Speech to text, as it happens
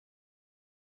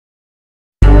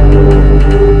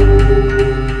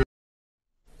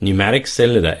Pneumatic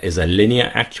cylinder is a linear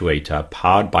actuator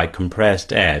powered by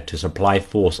compressed air to supply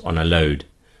force on a load.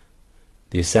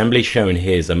 The assembly shown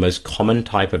here is the most common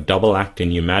type of double-acting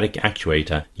pneumatic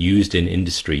actuator used in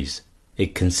industries.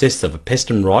 It consists of a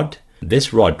piston rod.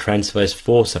 This rod transfers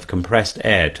force of compressed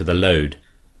air to the load.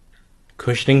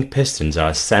 Cushioning pistons are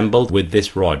assembled with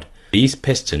this rod. These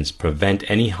pistons prevent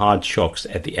any hard shocks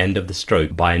at the end of the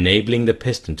stroke by enabling the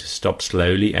piston to stop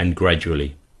slowly and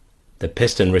gradually. The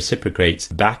piston reciprocates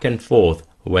back and forth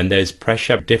when there is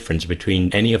pressure difference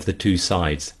between any of the two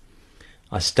sides.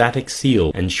 A static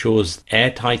seal ensures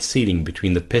airtight sealing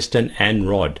between the piston and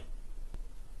rod.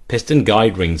 Piston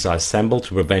guide rings are assembled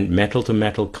to prevent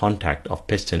metal-to-metal contact of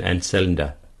piston and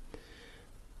cylinder.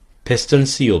 Piston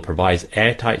seal provides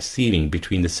airtight sealing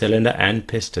between the cylinder and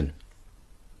piston.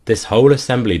 This whole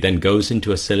assembly then goes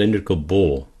into a cylindrical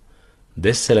bore.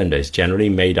 This cylinder is generally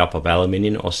made up of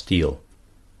aluminium or steel.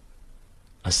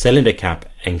 A cylinder cap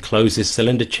encloses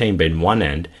cylinder chamber in one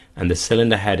end and the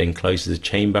cylinder head encloses a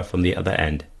chamber from the other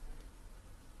end.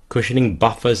 Cushioning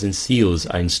buffers and seals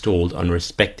are installed on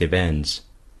respective ends.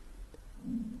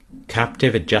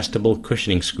 Captive adjustable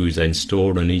cushioning screws are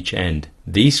installed on each end.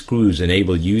 These screws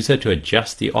enable user to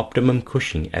adjust the optimum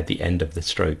cushioning at the end of the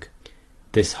stroke.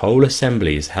 This whole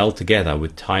assembly is held together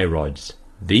with tie rods.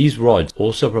 These rods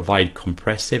also provide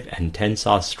compressive and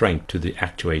tensile strength to the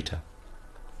actuator.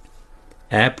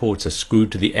 Air ports are screwed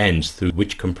to the ends through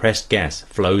which compressed gas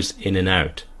flows in and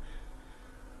out.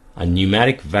 A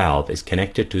pneumatic valve is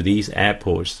connected to these air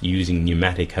ports using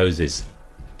pneumatic hoses.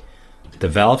 The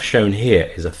valve shown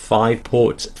here is a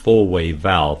 5-port 4-way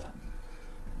valve.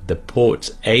 The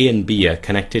ports A and B are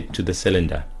connected to the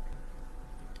cylinder.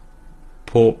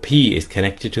 Port P is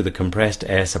connected to the compressed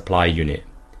air supply unit.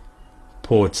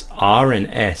 Ports R and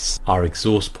S are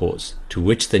exhaust ports to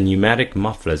which the pneumatic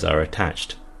mufflers are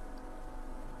attached.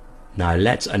 Now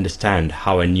let's understand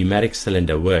how a pneumatic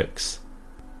cylinder works.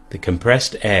 The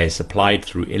compressed air is supplied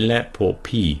through inlet port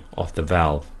P of the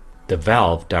valve. The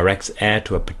valve directs air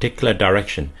to a particular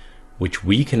direction, which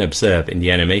we can observe in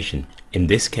the animation. In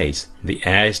this case, the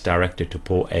air is directed to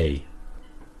port A.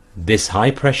 This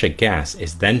high pressure gas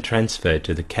is then transferred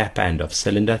to the cap end of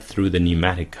cylinder through the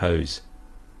pneumatic hose.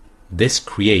 This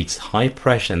creates high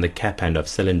pressure in the cap end of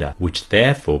cylinder, which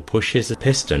therefore pushes the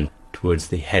piston towards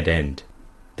the head end.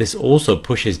 This also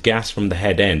pushes gas from the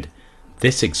head end.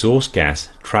 This exhaust gas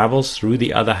travels through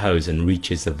the other hose and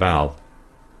reaches the valve.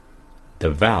 The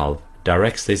valve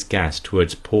directs this gas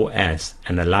towards port S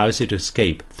and allows it to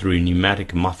escape through a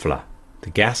pneumatic muffler. The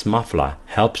gas muffler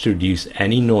helps to reduce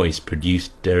any noise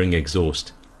produced during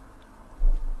exhaust.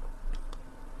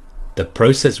 The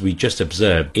process we just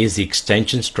observed is the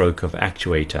extension stroke of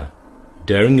actuator.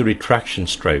 During the retraction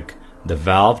stroke, the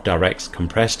valve directs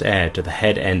compressed air to the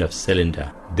head end of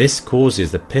cylinder. This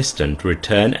causes the piston to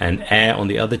return and air on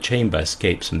the other chamber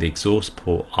escapes from the exhaust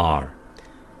port R.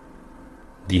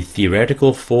 The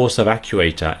theoretical force of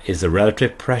actuator is the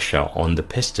relative pressure on the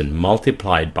piston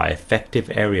multiplied by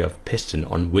effective area of piston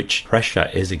on which pressure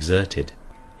is exerted.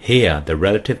 Here the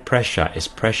relative pressure is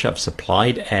pressure of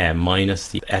supplied air minus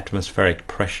the atmospheric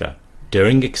pressure.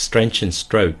 During extension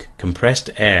stroke, compressed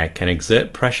air can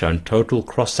exert pressure on total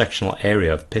cross-sectional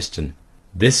area of piston.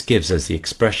 This gives us the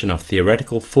expression of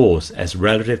theoretical force as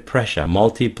relative pressure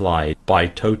multiplied by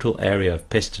total area of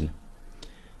piston.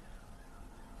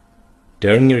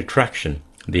 During retraction,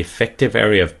 the effective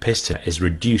area of piston is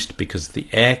reduced because the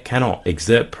air cannot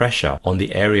exert pressure on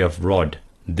the area of rod.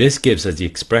 This gives us the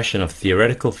expression of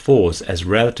theoretical force as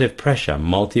relative pressure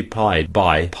multiplied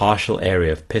by partial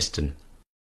area of piston.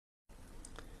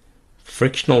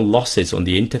 Frictional losses on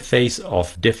the interface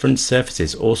of different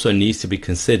surfaces also needs to be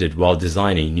considered while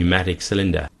designing pneumatic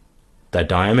cylinder. The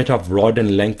diameter of rod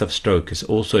and length of stroke is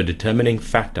also a determining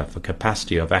factor for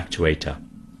capacity of actuator.